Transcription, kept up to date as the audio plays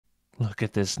Look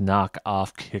at this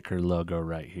knockoff kicker logo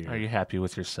right here. Are you happy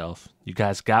with yourself? You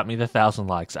guys got me the 1,000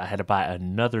 likes. I had to buy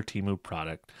another Temu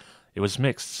product. It was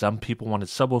mixed. Some people wanted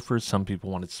subwoofers, some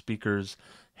people wanted speakers,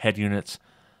 head units.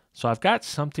 So I've got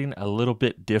something a little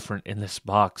bit different in this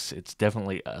box. It's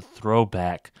definitely a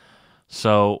throwback.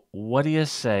 So what do you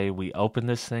say we open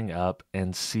this thing up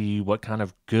and see what kind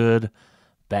of good,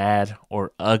 bad,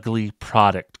 or ugly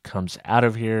product comes out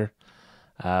of here?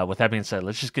 With that being said,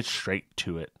 let's just get straight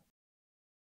to it.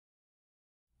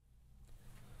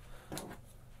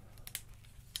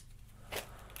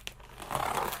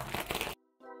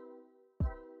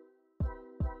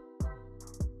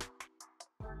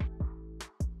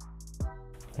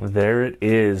 There it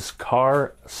is,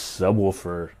 car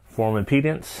subwoofer. Form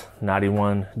impedance,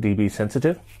 91 dB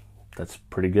sensitive. That's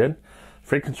pretty good.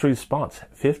 Frequency response,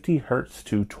 50 hertz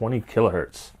to 20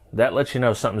 kilohertz. That lets you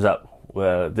know something's up.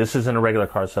 This isn't a regular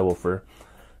car subwoofer.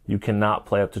 You cannot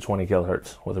play up to 20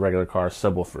 kilohertz with a regular car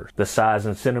subwoofer. The size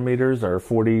in centimeters are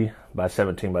 40 by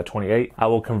 17 by 28. I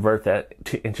will convert that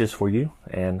to inches for you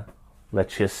and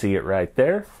let you see it right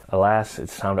there. Alas,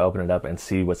 it's time to open it up and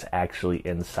see what's actually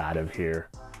inside of here.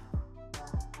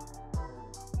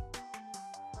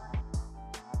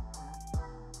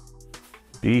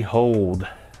 Behold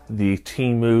the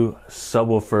Temu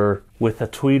subwoofer with a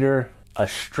tweeter, a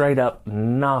straight up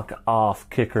knockoff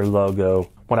kicker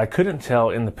logo. What I couldn't tell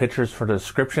in the pictures for the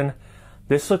description,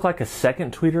 this looked like a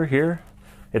second tweeter here.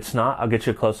 It's not. I'll get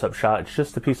you a close-up shot. It's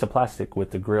just a piece of plastic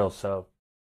with the grill. So,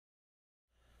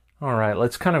 all right,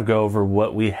 let's kind of go over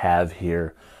what we have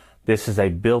here. This is a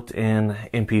built-in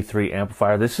MP3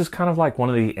 amplifier. This is kind of like one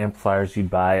of the amplifiers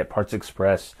you'd buy at Parts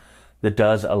Express that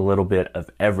does a little bit of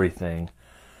everything.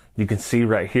 You can see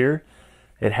right here,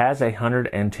 it has a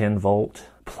 110 volt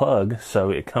plug, so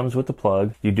it comes with the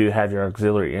plug. You do have your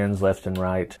auxiliary ends left and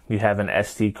right. You have an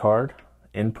SD card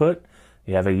input.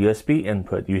 You have a USB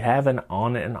input. You have an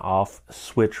on and off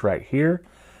switch right here.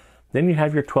 Then you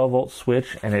have your 12 volt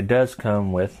switch, and it does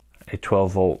come with a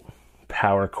 12 volt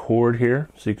power cord here,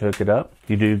 so you can hook it up.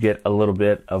 You do get a little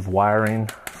bit of wiring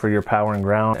for your power and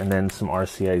ground, and then some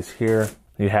RCAs here.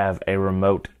 You have a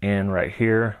remote in right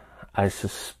here. I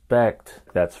suspect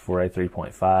that's for a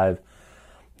 3.5.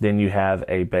 Then you have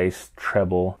a bass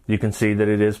treble. You can see that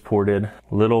it is ported.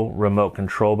 Little remote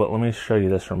control, but let me show you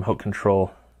this remote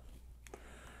control.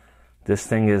 This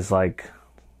thing is like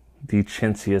the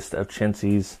chintziest of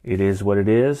chintzies. It is what it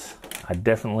is. I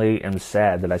definitely am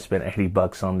sad that I spent 80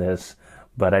 bucks on this,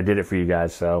 but I did it for you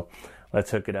guys, so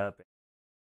let's hook it up.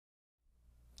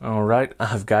 All right,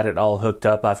 I've got it all hooked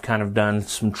up. I've kind of done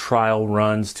some trial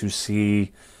runs to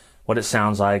see what it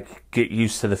sounds like, get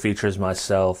used to the features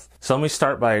myself. So let me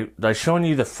start by showing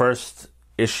you the first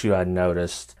issue I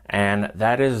noticed, and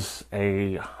that is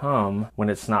a hum when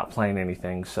it's not playing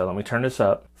anything. So let me turn this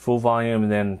up, full volume,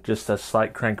 and then just a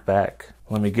slight crank back.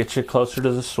 Let me get you closer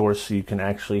to the source so you can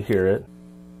actually hear it.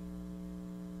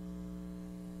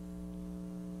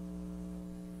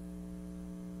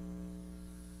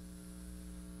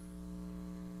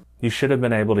 You should have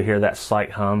been able to hear that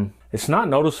slight hum. It's not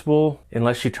noticeable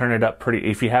unless you turn it up pretty,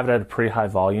 if you have it at a pretty high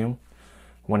volume.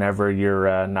 Whenever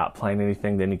you're not playing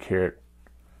anything, then you can hear it.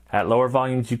 At lower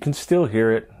volumes, you can still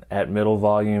hear it at middle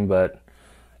volume, but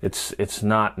it's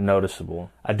not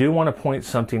noticeable. I do want to point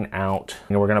something out.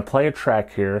 We're going to play a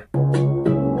track here.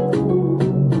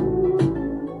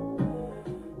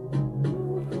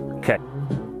 Okay,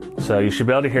 so you should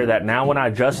be able to hear that. Now when I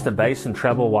adjust the bass and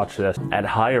treble, watch this, at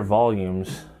higher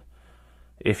volumes,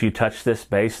 if you touch this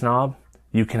bass knob,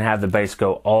 you can have the bass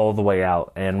go all the way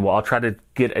out. And I'll try to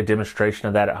get a demonstration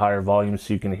of that at higher volumes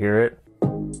so you can hear it.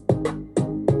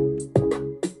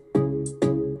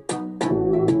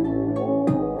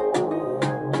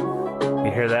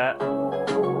 You hear that?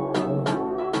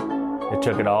 It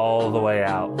took it all the way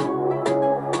out.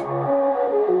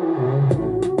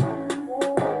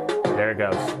 There it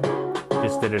goes.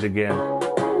 Just did it again.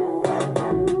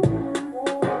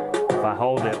 If I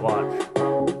hold it, watch.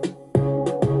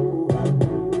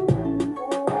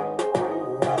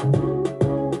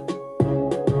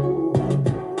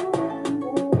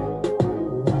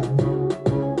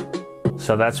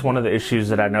 So that's one of the issues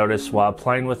that I noticed while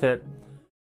playing with it.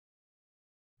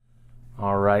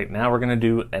 All right, now we're gonna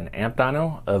do an amp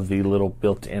dyno of the little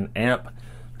built-in amp.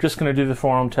 Just gonna do the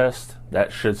 4-ohm test.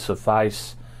 That should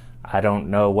suffice. I don't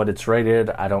know what it's rated.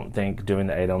 I don't think doing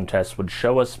the 8-ohm test would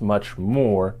show us much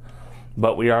more,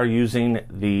 but we are using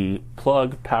the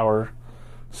plug power.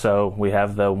 So we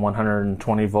have the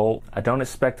 120 volt. I don't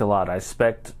expect a lot. I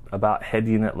expect about head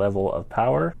unit level of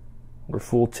power. We're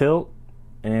full tilt.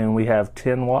 and we have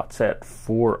 10 watts at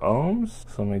 4 ohms.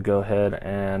 So let me go ahead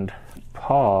and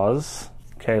pause.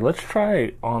 Okay, let's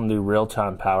try on the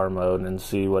real-time power mode and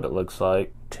see what it looks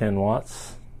like. 10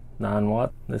 watts, 9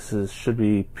 watts. This should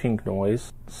be pink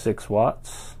noise. 6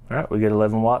 watts. All right, we get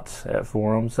 11 watts at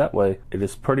 4 ohms that way. It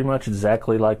is pretty much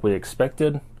exactly like we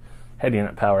expected. Head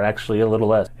unit power actually a little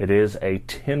less. It is a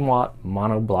 10 watt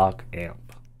monoblock amp.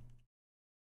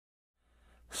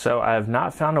 So I have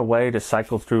not found a way to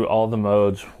cycle through all the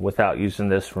modes without using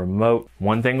this remote.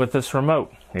 One thing with this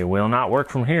remote, it will not work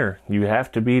from here. You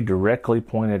have to be directly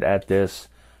pointed at this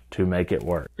to make it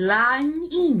work. Line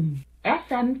in,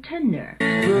 FM tuner.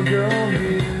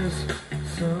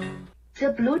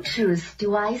 The Bluetooth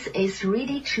device is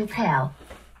ready to pair.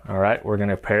 All right, we're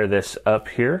gonna pair this up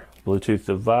here. Bluetooth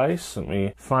device, let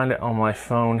me find it on my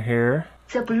phone here.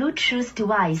 The Bluetooth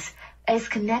device is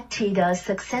connected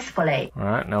successfully. All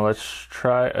right, now let's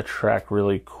try a track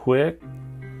really quick.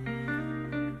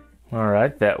 All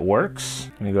right, that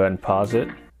works. Let me go ahead and pause it.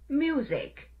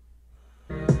 Music.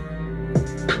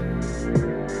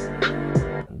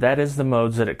 That is the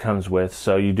modes that it comes with.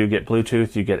 So you do get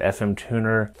Bluetooth, you get FM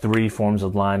tuner, 3 forms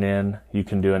of line in. You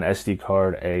can do an SD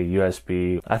card, a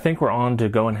USB. I think we're on to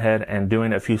going ahead and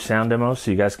doing a few sound demos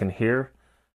so you guys can hear.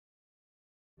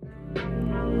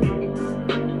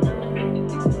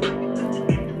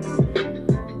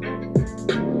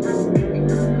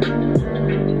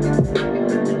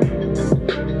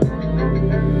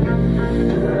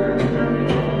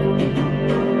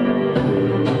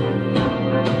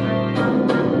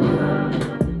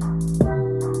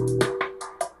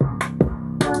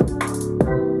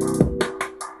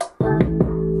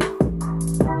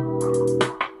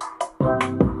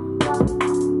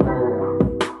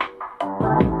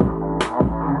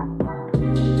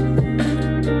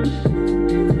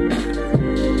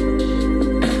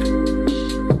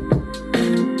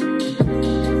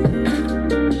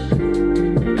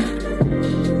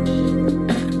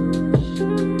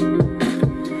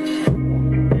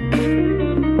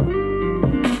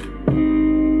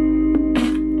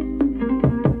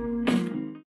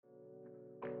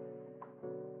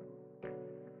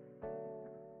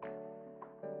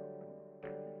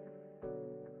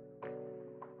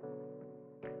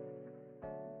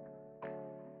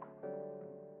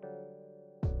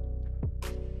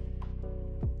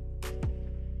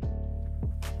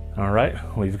 All right,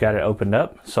 we've got it opened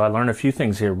up. So I learned a few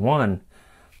things here. One,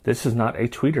 this is not a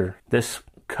tweeter. This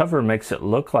cover makes it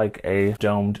look like a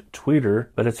domed tweeter,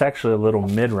 but it's actually a little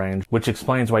mid-range, which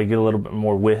explains why you get a little bit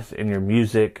more width in your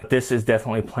music. This is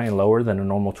definitely playing lower than a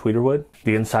normal tweeter would.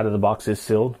 The inside of the box is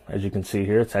sealed. As you can see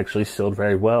here, it's actually sealed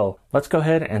very well. Let's go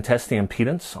ahead and test the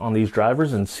impedance on these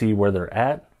drivers and see where they're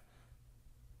at.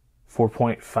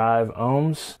 4.5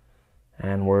 ohms,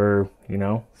 and we're,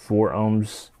 4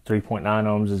 ohms, 3.9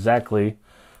 ohms exactly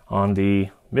on the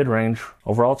mid-range.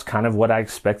 Overall, it's kind of what I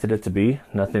expected it to be.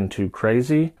 Nothing too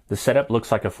crazy. The setup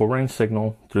looks like a full-range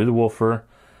signal through the woofer,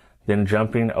 then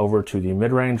jumping over to the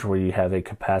mid-range where you have a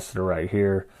capacitor right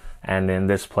here, and then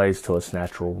this plays till its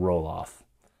natural roll-off.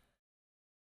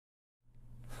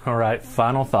 All right,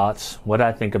 final thoughts. What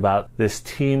I think about this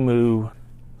Temu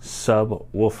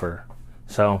subwoofer.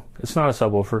 So it's not a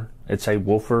subwoofer. It's a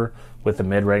woofer with a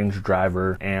mid-range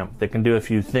driver amp that can do a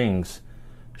few things.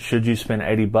 Should you spend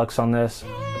 80 bucks on this?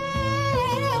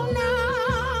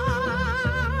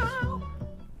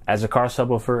 As a car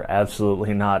subwoofer,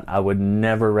 absolutely not. I would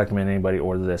never recommend anybody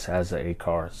order this as a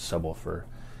car subwoofer.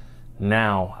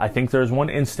 Now, I think there's one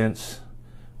instance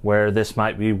where this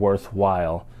might be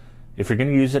worthwhile. If you're going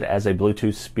to use it as a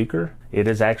Bluetooth speaker, it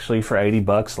is actually for 80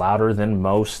 bucks louder than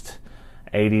most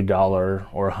 $80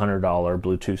 or $100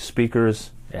 Bluetooth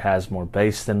speakers. It has more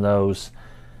bass than those.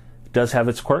 It does have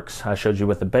its quirks. I showed you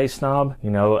with the bass knob.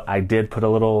 I did put a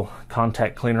little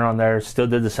contact cleaner on there. Still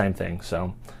did the same thing.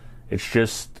 So it's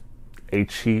just a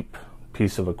cheap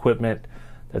piece of equipment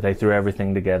that they threw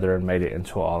everything together and made it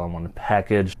into an all-in-one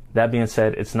package. That being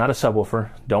said, it's not a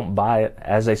subwoofer. Don't buy it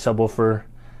as a subwoofer,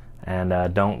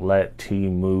 and don't let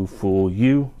Temu fool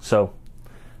you. So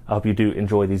I hope you do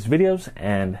enjoy these videos,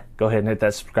 and go ahead and hit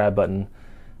that subscribe button,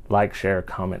 like, share,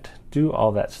 comment, do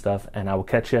all that stuff, and I will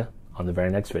catch you on the very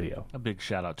next video. A big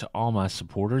shout out to all my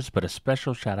supporters, but a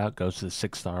special shout out goes to the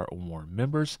 6-star or more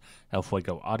members: El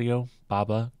Fuego Audio,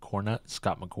 Baba, Corna,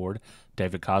 Scott McCord,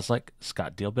 David Kozlik,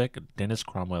 Scott Dielbeck, Dennis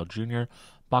Cromwell Jr.,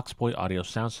 Boxboy Audio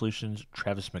Sound Solutions,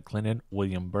 Travis McLennan,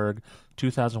 William Berg,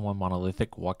 2001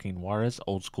 Monolithic, Joaquin Juarez,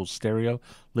 Old School Stereo,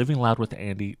 Living Loud with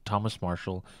Andy, Thomas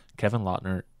Marshall, Kevin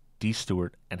Lautner, D.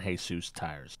 Stewart, and Jesus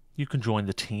Tires. You can join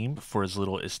the team for as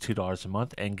little as $2 a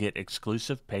month and get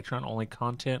exclusive Patreon-only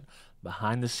content,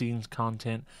 behind the scenes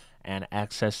content, and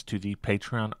access to the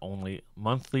Patreon only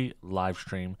monthly live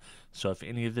stream. So if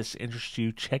any of this interests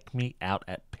you, check me out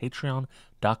at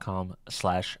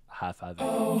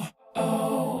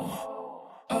patreon.com/high5.